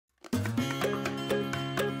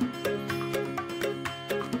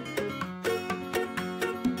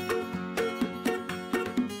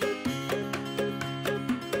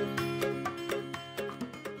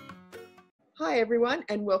Hi everyone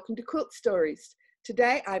and welcome to Quilt Stories.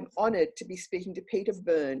 Today I'm honoured to be speaking to Peter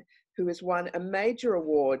Byrne, who has won a major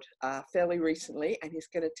award fairly recently, and he's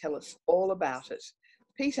going to tell us all about it.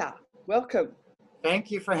 Peter, welcome.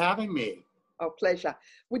 Thank you for having me. Oh, pleasure.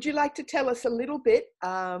 Would you like to tell us a little bit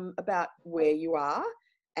about where you are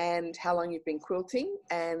and how long you've been quilting,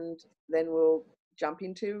 and then we'll jump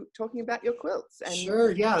into talking about your quilts.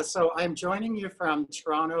 Sure, yeah. So I'm joining you from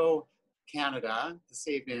Toronto, Canada this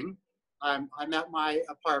evening. I'm at my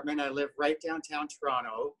apartment. I live right downtown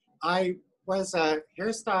Toronto. I was a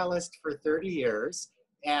hairstylist for 30 years,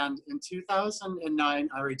 and in 2009,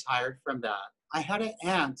 I retired from that. I had an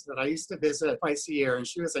aunt that I used to visit twice a year, and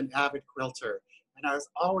she was an avid quilter, and I was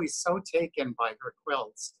always so taken by her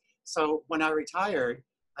quilts. So when I retired,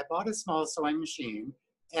 I bought a small sewing machine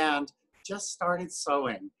and just started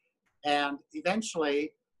sewing. And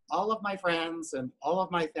eventually, all of my friends and all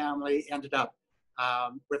of my family ended up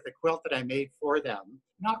with a quilt that I made for them,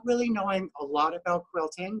 not really knowing a lot about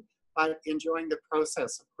quilting, but enjoying the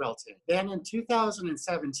process of quilting. Then in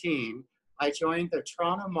 2017, I joined the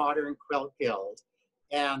Toronto Modern Quilt Guild.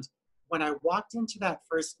 And when I walked into that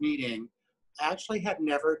first meeting, I actually had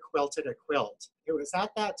never quilted a quilt. It was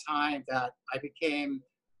at that time that I became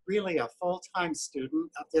really a full-time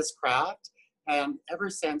student of this craft. And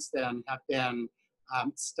ever since then have been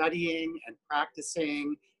studying and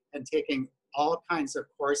practicing and taking all kinds of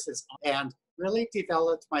courses and really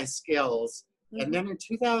developed my skills. Mm-hmm. And then in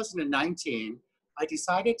 2019, I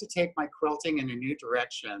decided to take my quilting in a new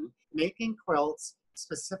direction, making quilts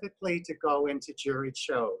specifically to go into juried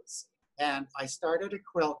shows. And I started a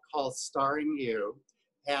quilt called Starring You.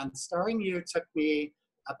 And Starring You took me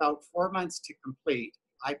about 4 months to complete.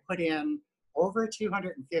 I put in over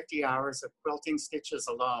 250 hours of quilting stitches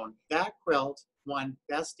alone. That quilt won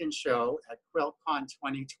Best in Show at Quiltcon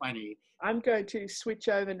 2020. I'm going to switch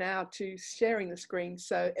over now to sharing the screen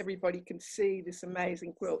so everybody can see this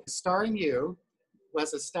amazing quilt. Starring You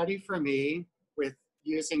was a study for me with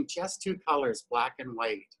using just two colors, black and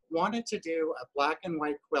white. Wanted to do a black and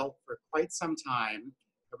white quilt for quite some time.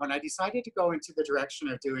 But when I decided to go into the direction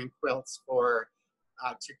of doing quilts for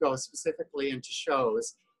to go specifically into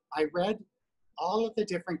shows, I read all of the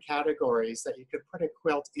different categories that you could put a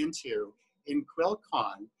quilt into in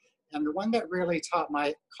Quiltcon. And the one that really caught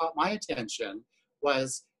my attention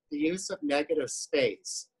was the use of negative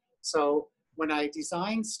space. So when I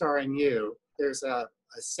designed Starring You, there's a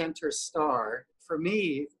center star. For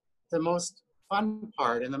me, the most fun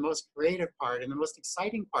part and the most creative part and the most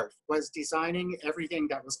exciting part was designing everything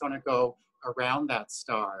that was going to go around that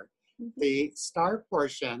star. Mm-hmm. The star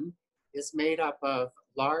portion is made up of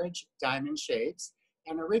large diamond shapes,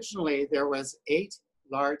 and originally there was 8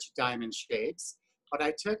 large diamond shapes, but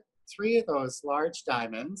I took 3 of those large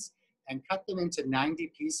diamonds and cut them into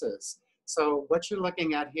 90 pieces. So what you're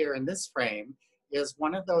looking at here in this frame is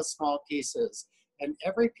one of those small pieces, and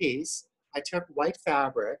every piece I took white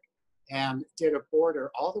fabric and did a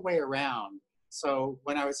border all the way around. So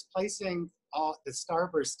when I was placing all the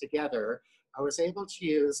starbursts together, I was able to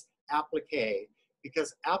use applique,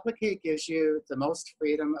 because applique gives you the most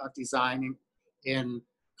freedom of designing in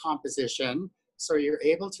composition. So you're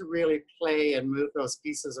able to really play and move those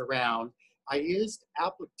pieces around. I used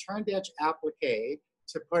turned edge applique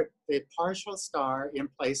to put the partial star in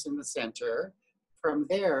place in the center. From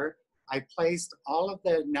there, I placed all of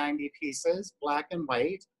the 90 pieces, black and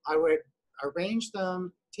white. I would arrange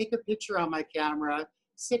them, take a picture on my camera,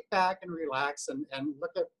 sit back and relax and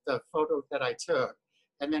look at the photo that I took,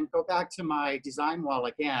 and then go back to my design wall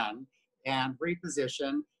again and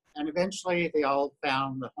reposition. And eventually they all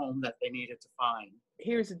found the home that they needed to find.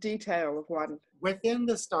 Here's a detail of one. Within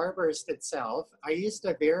the starburst itself, I used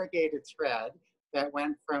a variegated thread that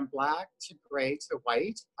went from black to gray to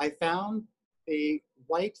white. I found the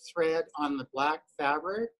white thread on the black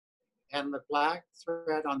fabric and the black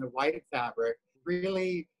thread on the white fabric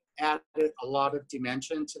really added a lot of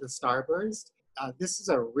dimension to the starburst. This is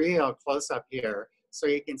a real close-up here. So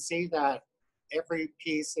you can see that every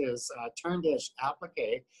piece is turned edge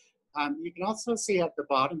applique. You can also see at the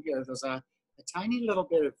bottom here, there's a tiny little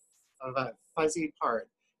bit of a fuzzy part.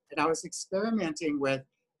 And I was experimenting with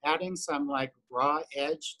adding some like raw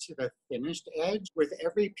edge to the finished edge. With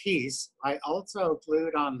every piece, I also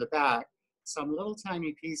glued on the back some little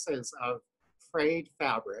tiny pieces of frayed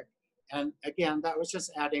fabric. And again, that was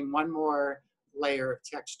just adding one more layer of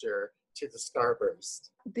texture to the starburst.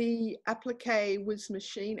 The applique was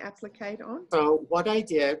machine appliqued on? So what I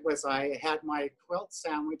did was I had my quilt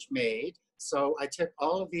sandwich made. So I took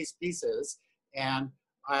all of these pieces and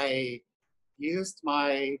I used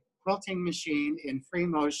my quilting machine in free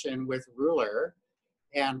motion with ruler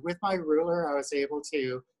And with my ruler, I was able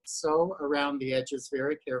to sew around the edges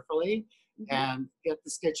very carefully and get the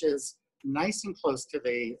stitches nice and close to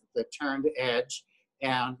the turned edge.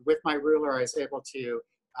 And with my ruler, I was able to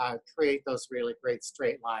create those really great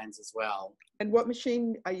straight lines as well. And what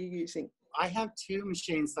machine are you using? I have two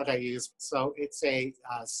machines that I use. So it's a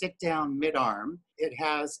sit-down mid-arm. It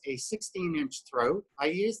has a 16-inch throat. I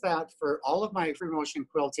use that for all of my free motion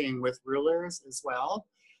quilting with rulers as well.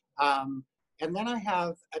 And then I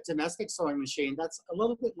have a domestic sewing machine that's a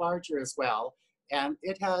little bit larger as well. And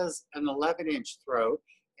it has an 11-inch throat.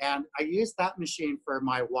 And I use that machine for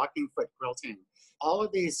my walking foot quilting. All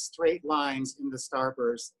of these straight lines in the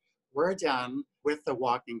starburst were done with the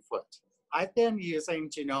walking foot. I've been using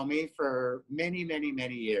Janome for many, many,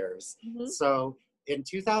 many years. So in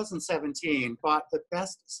 2017, bought the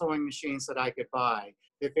best sewing machines that I could buy.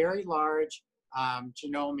 The very large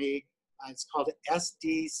Janome, it's called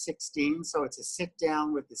SD16, so it's a sit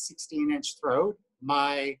down with the 16-inch throat.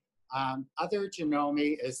 My other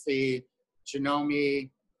Janome is the Janome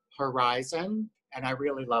Horizon, and I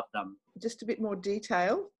really love them. Just a bit more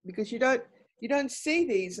detail, because you don't see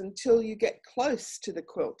these until you get close to the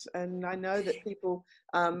quilt. And I know that people,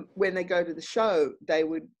 when they go to the show, they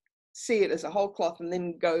would see it as a whole cloth and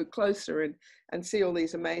then go closer and see all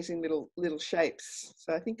these amazing little shapes.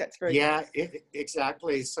 So I think that's very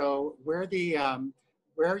exactly. So where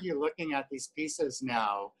you're looking at these pieces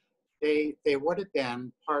now, they would have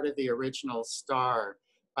been part of the original star.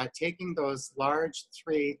 By taking those large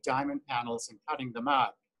 3 diamond panels and cutting them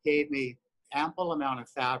up, gave me ample amount of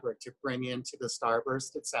fabric to bring into the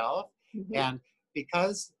starburst itself. And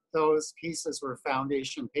because those pieces were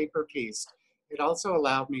foundation paper pieced, it also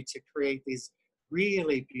allowed me to create these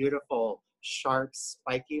really beautiful, sharp,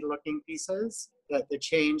 spiky looking pieces. That the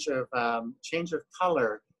change of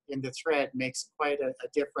color in the thread makes quite a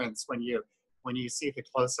difference when you see the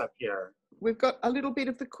close up here. We've got a little bit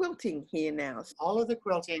of the quilting here now. All of the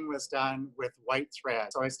quilting was done with white thread.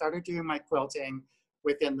 So I started doing my quilting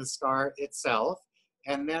within the star itself.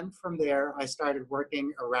 And then from there, I started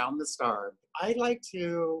working around the star. I like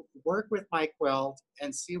to work with my quilt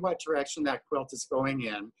and see what direction that quilt is going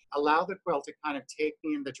in, allow the quilt to kind of take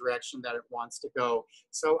me in the direction that it wants to go.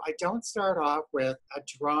 So I don't start off with a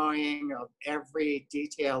drawing of every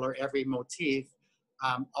detail or every motif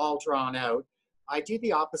all drawn out. I do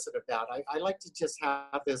the opposite of that. I like to just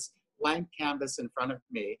have this blank canvas in front of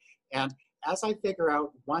me. And as I figure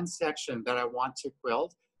out one section that I want to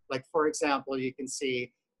quilt, like for example, you can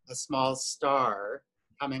see a small star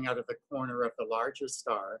coming out of the corner of the larger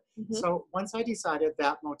star. So once I decided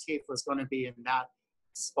that motif was going to be in that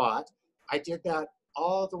spot, I did that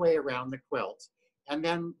all the way around the quilt. And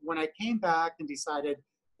then when I came back and decided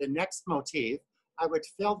the next motif, I would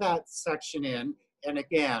fill that section in, and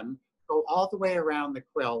again, go all the way around the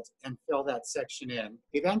quilt and fill that section in.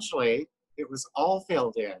 Eventually, it was all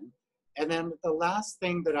filled in. And then the last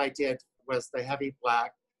thing that I did was the heavy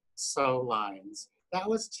black sew lines. That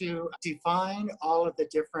was to define all of the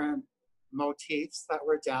different motifs that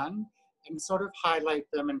were done and sort of highlight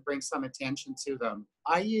them and bring some attention to them.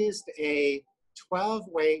 I used a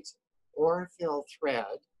 12-weight Orfill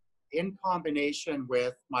thread in combination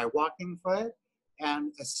with my walking foot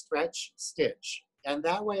and a stretch stitch. And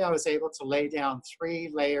that way I was able to lay down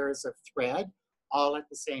 3 layers of thread all at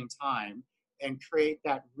the same time and create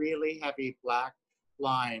that really heavy black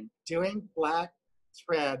line. Doing black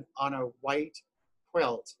thread on a white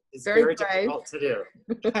quilt is very difficult to do.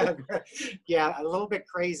 Yeah, a little bit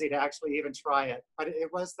crazy to actually even try it. But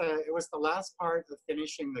it was the last part of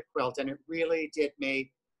finishing the quilt, and it really did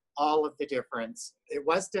make all of the difference. It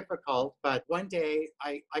was difficult, but one day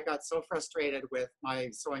I got so frustrated with my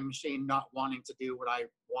sewing machine not wanting to do what I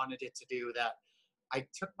wanted it to do that I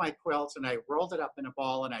took my quilt and I rolled it up in a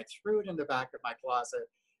ball and I threw it in the back of my closet,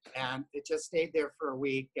 and it just stayed there for a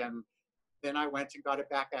week. And then I went and got it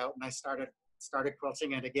back out and I started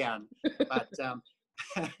quilting it again. But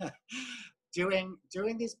doing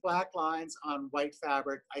these black lines on white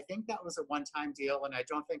fabric, I think that was a one-time deal, and I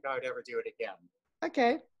don't think I would ever do it again.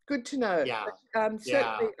 Okay, good to know. Yeah.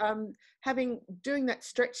 Certainly, doing that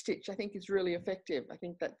stretch stitch, I think, is really effective. I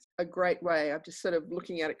think that's a great way. I'm just sort of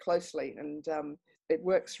looking at it closely, and it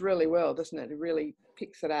works really well, doesn't it? It really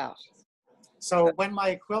picks it out. So when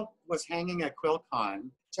my quilt was hanging at Quiltcon,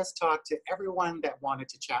 just talked to everyone that wanted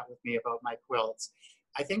to chat with me about my quilts.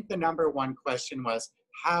 I think the number one question was,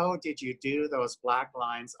 how did you do those black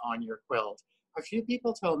lines on your quilt? A few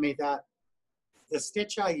people told me that the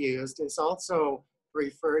stitch I used is also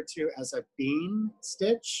referred to as a bean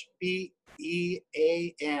stitch, B-E-A-N,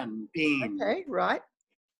 bean. Okay, right.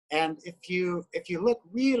 And if you look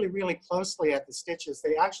really, really closely at the stitches,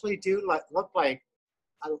 they actually do look like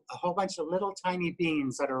a whole bunch of little tiny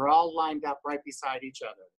beans that are all lined up right beside each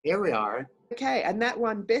other. Here we are. Okay, and that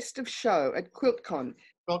won Best of Show at QuiltCon.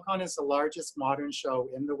 QuiltCon is the largest modern show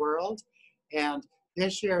in the world. And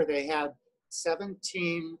this year they had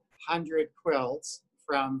 1,700 quilts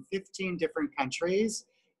from 15 different countries.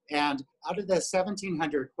 And out of the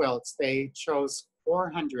 1,700 quilts, they chose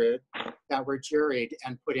 400 that were juried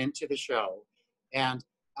and put into the show. And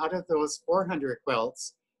out of those 400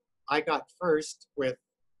 quilts, I got first with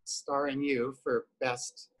starring you for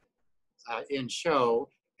Best in Show.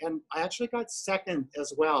 And I actually got second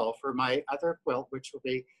as well for my other quilt, which will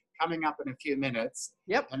be coming up in a few minutes.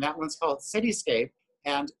 Yep. And that one's called Cityscape.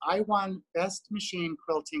 And I won Best Machine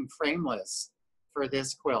Quilting Frameless for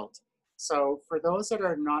this quilt. So for those that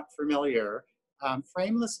are not familiar,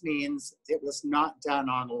 frameless means it was not done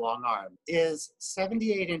on a long arm. It is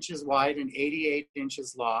 78 inches wide and 88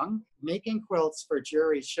 inches long. Making quilts for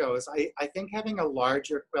jury shows, I think having a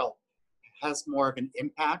larger quilt has more of an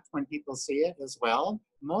impact when people see it as well.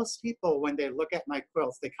 Most people, when they look at my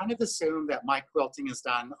quilts, they kind of assume that my quilting is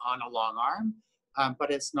done on a long arm,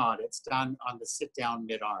 but it's not. It's done on the sit-down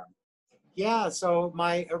mid-arm. Yeah, so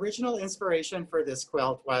my original inspiration for this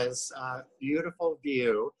quilt was a beautiful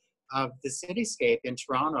view of the cityscape in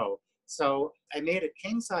Toronto. So I made a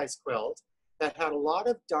king-size quilt that had a lot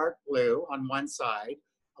of dark blue on one side,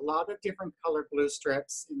 a lot of different color blue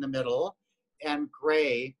strips in the middle, and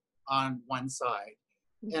gray on one side.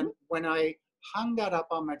 Mm-hmm. And when I hung that up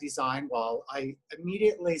on my design wall, I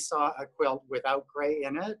immediately saw a quilt without gray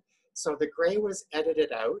in it. So the gray was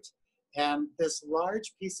edited out. And this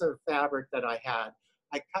large piece of fabric that I had,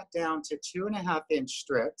 I cut down to 2.5-inch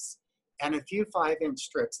strips and a few 5-inch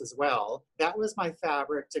strips as well. That was my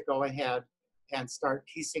fabric to go ahead and start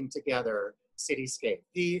piecing together Cityscape.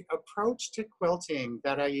 The approach to quilting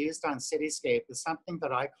that I used on Cityscape is something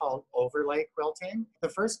that I called overlay quilting. The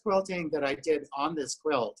first quilting that I did on this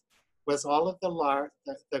quilt was all of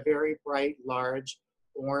the very bright, large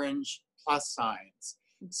orange plus signs.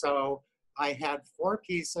 So I had 4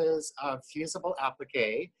 pieces of fusible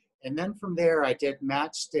applique, and then from there I did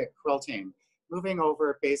matchstick quilting, moving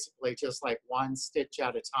over basically just like one stitch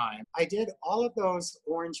at a time. I did all of those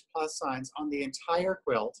orange plus signs on the entire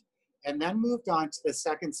quilt, and then moved on to the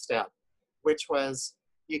second step, which was,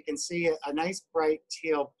 you can see a nice bright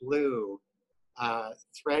teal blue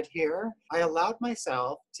thread here. I allowed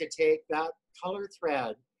myself to take that color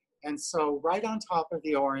thread and sew right on top of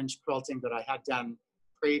the orange quilting that I had done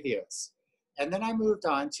previous. And then I moved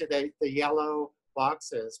on to the yellow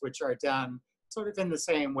boxes, which are done sort of in the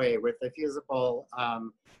same way with the fusible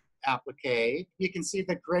applique. You can see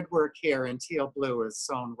the grid work here in teal blue is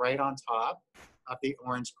sewn right on top of the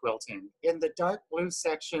orange quilting. In the dark blue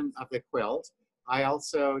section of the quilt, I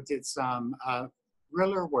also did some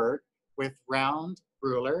ruler work with round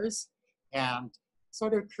rulers and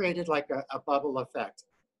sort of created like a bubble effect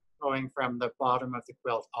going from the bottom of the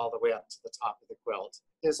quilt all the way up to the top of the quilt.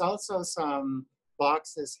 There's also some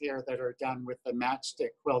boxes here that are done with the matchstick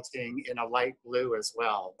quilting in a light blue as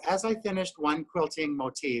well. As I finished one quilting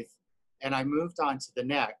motif and I moved on to the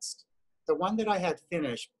next, the one that I had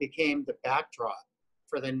finished became the backdrop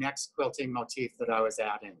for the next quilting motif that I was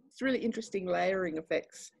adding. It's really interesting layering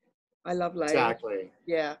effects. I love layering. Exactly.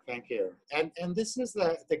 Yeah. Thank you. And this is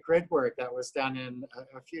the grid work that was done in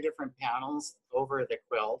a few different panels over the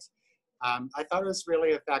quilt. I thought it was really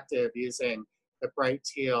effective using the bright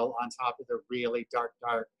teal on top of the really dark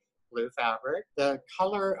blue fabric. The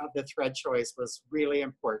color of the thread choice was really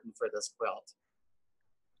important for this quilt.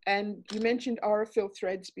 And you mentioned Aurifil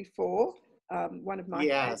threads before, one of my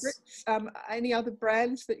favorites. Any other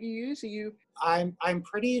brands that you use? Are you? I'm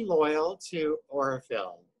pretty loyal to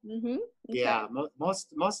Aurifil. Mm-hmm. Okay. Yeah,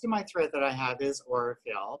 most of my thread that I have is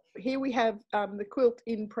Aurifil. Here we have the quilt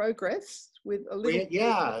in progress with a little.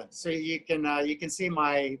 Yeah, so you can see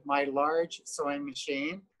my large sewing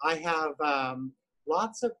machine. I have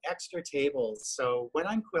lots of extra tables. So when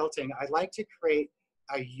I'm quilting, I like to create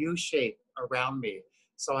a U shape around me.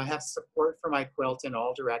 So I have support for my quilt in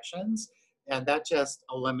all directions, and that just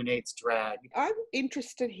eliminates drag. I'm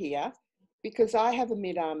interested here because I have a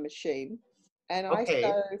mid-arm machine. And I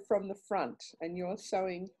sew from the front, and you're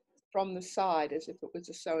sewing from the side as if it was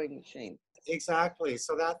a sewing machine. Exactly.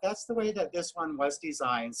 So that's the way that this one was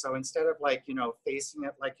designed. So instead of like, facing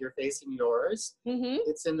it like you're facing yours,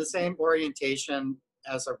 it's in the same orientation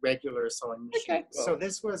as a regular sewing machine. Okay, cool. So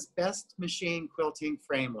this was Best Machine Quilting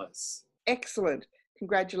Frameless. Excellent.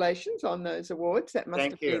 Congratulations on those awards. That must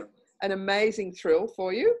have been Thank you. An amazing thrill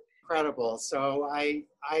for you. Incredible. So I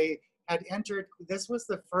had entered, this was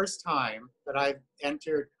the first time that I've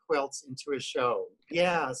entered quilts into a show.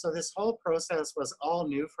 Yeah, so this whole process was all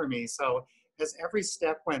new for me. So as every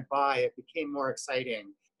step went by, it became more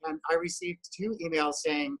exciting. And I received 2 emails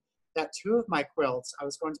saying that 2 of my quilts, I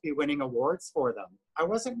was going to be winning awards for them. I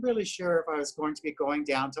wasn't really sure if I was going to be going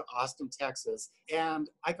down to Austin, Texas. And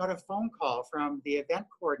I got a phone call from the event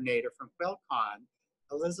coordinator from Quiltcon,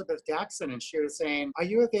 Elizabeth Jackson, and she was saying, "Are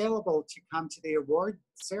you available to come to the award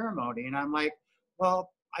ceremony?" And I'm like,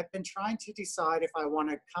 well, I've been trying to decide if I want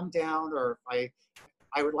to come down or if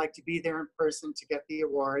I would like to be there in person to get the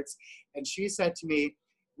awards. And she said to me,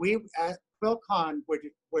 we at Quiltcon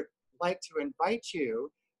would like to invite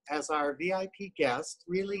you as our VIP guest,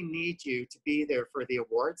 really need you to be there for the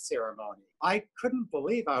awards ceremony. I couldn't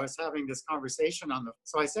believe I was having this conversation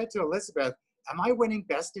so I said to Elizabeth, "Am I winning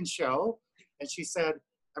Best in Show?" And she said,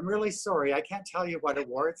 "I'm really sorry, I can't tell you what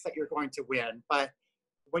awards that you're going to win, but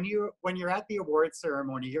when you're at the awards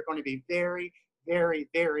ceremony, you're going to be very, very,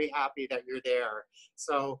 very happy that you're there."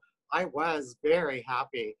 So I was very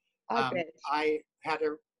happy. I had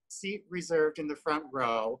a seat reserved in the front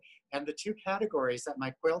row, and the 2 categories that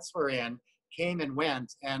my quilts were in came and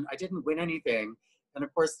went, and I didn't win anything. And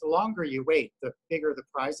of course, the longer you wait, the bigger the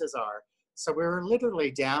prizes are. So we were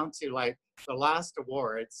literally down to like the last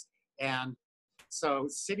awards. And so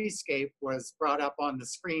Cityscape was brought up on the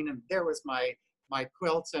screen, and there was my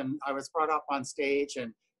quilt, and I was brought up on stage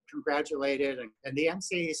and congratulated. And the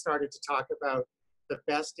MC started to talk about the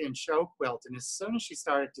Best in Show quilt. And as soon as she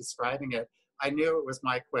started describing it, I knew it was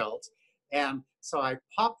my quilt. And so I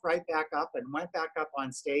popped right back up and went back up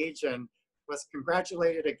on stage and was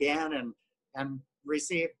congratulated again and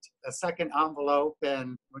received a second envelope,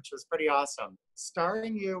 and which was pretty awesome.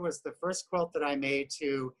 Starring You was the first quilt that I made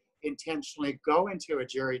to intentionally go into a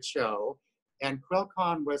juried show, and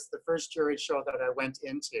Quiltcon was the first juried show that I went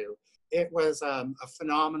into. It was a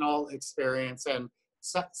phenomenal experience and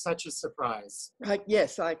such a surprise.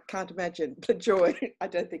 Yes, I can't imagine the joy. I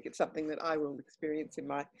don't think it's something that I will experience in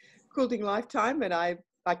my quilting lifetime, and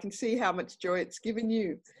I can see how much joy it's given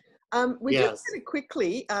you. We're just going to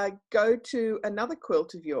quickly go to another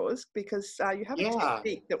quilt of yours, because you have a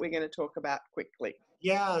technique that we're going to talk about quickly.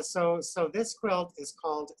 Yeah, so this quilt is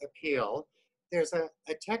called Appeal. There's a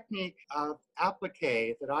technique of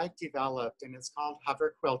applique that I developed, and it's called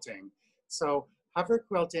hover quilting. So hover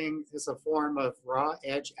quilting is a form of raw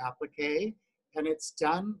edge applique, and it's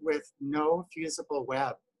done with no fusible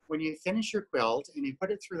web. When you finish your quilt and you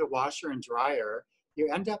put it through the washer and dryer,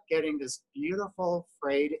 you end up getting this beautiful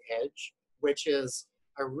frayed edge, which is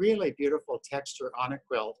a really beautiful texture on a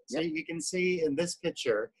quilt. So you can see in this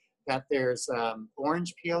picture that there's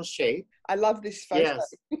orange peel shape. I love this photo.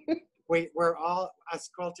 Yes. We're all, us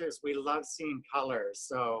quilters, we love seeing colors.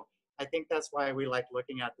 So I think that's why we like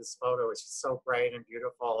looking at this photo. It's just so bright and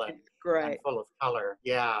beautiful and full of color.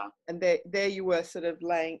 Yeah. And there you were sort of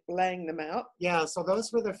laying them out. Yeah, so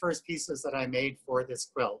those were the first pieces that I made for this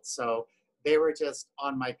quilt. So they were just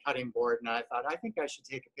on my cutting board, and I thought, I think I should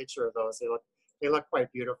take a picture of those. They look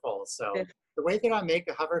quite beautiful. So the way that I make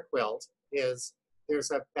a hover quilt is there's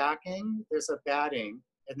a backing, there's a batting,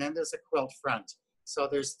 and then there's a quilt front. So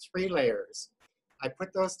there's 3 layers. I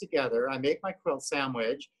put those together, I make my quilt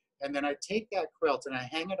sandwich, and then I take that quilt and I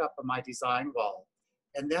hang it up on my design wall.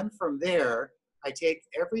 And then from there, I take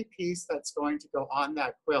every piece that's going to go on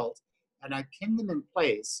that quilt and I pin them in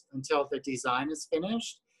place until the design is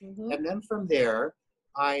finished. Mm-hmm. And then from there,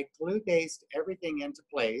 I glue baste everything into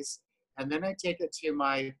place. And then I take it to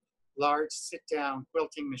my large sit-down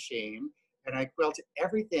quilting machine and I quilt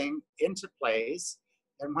everything into place.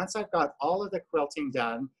 And once I've got all of the quilting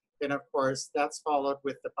done, then of course that's followed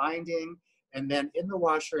with the binding and then in the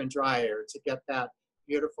washer and dryer to get that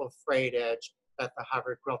beautiful frayed edge that the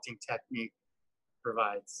hover quilting technique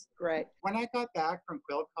provides. Great. When I got back from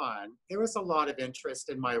Quiltcon, there was a lot of interest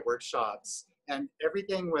in my workshops and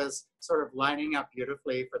everything was sort of lining up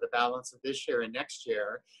beautifully for the balance of this year and next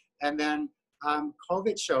year. And then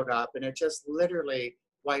COVID showed up and it just literally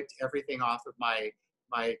wiped everything off of my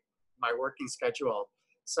working schedule.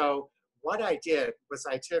 So what I did was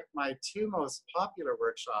I took my 2 most popular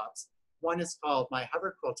workshops. One is called my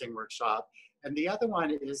hover quilting workshop, and the other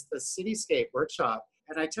one is the Cityscape workshop.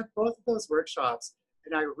 And I took both of those workshops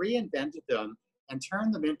and I reinvented them and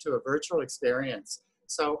turned them into a virtual experience.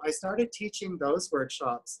 So I started teaching those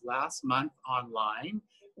workshops last month online,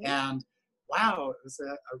 and wow, it was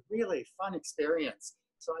a really fun experience.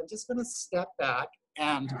 So I'm just gonna step back,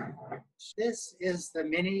 and this is the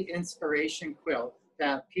mini inspiration quilt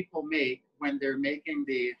that people make when they're making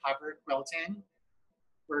the hover quilting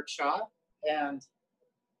workshop. And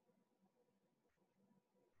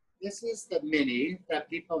This is the mini that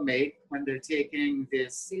people make when they're taking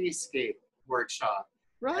this cityscape workshop.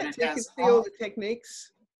 And Right, it so you can has see all the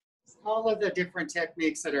techniques. all of the different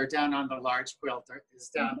techniques that are done on the large quilt is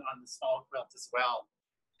done on the small quilt as well.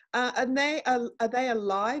 And are they a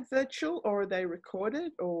live virtual or are they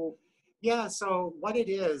recorded or? Yeah, so what it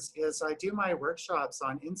is I do my workshops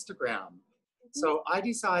on Instagram. So I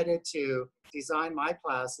decided to design my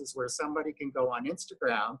classes where somebody can go on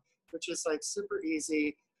Instagram, which is like super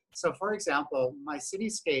easy. So for example, my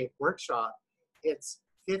cityscape workshop, it's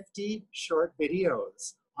 50 short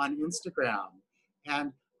videos on Instagram.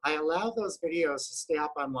 And I allow those videos to stay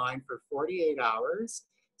up online for 48 hours.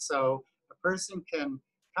 So a person can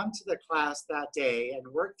come to the class that day and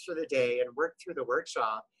work through the day and work through the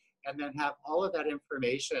workshop and then have all of that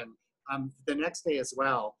information the next day as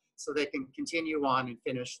well, so they can continue on and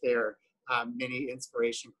finish their mini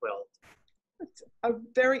inspiration quilt. It's a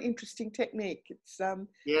very interesting technique. It's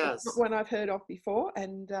Yes. not one I've heard of before,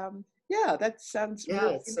 and yeah, that sounds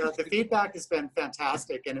really the feedback has been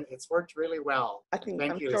fantastic, and it's worked really well. I'm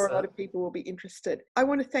Thank you, sure Lisa. a lot of people will be interested. I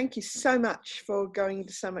want to thank you so much for going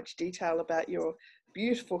into so much detail about your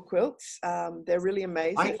beautiful quilts. They're really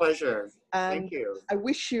amazing. My pleasure. And thank you. I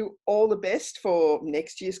wish you all the best for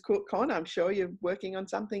next year's Quiltcon. I'm sure you're working on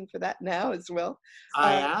something for that now as well.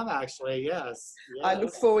 I am actually, yes. I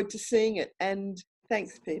look forward to seeing it. And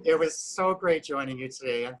thanks, Peter. It was so great joining you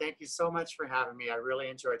today. And thank you so much for having me. I really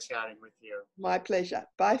enjoyed chatting with you. My pleasure.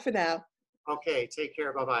 Bye for now. Okay, take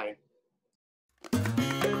care. Bye-bye.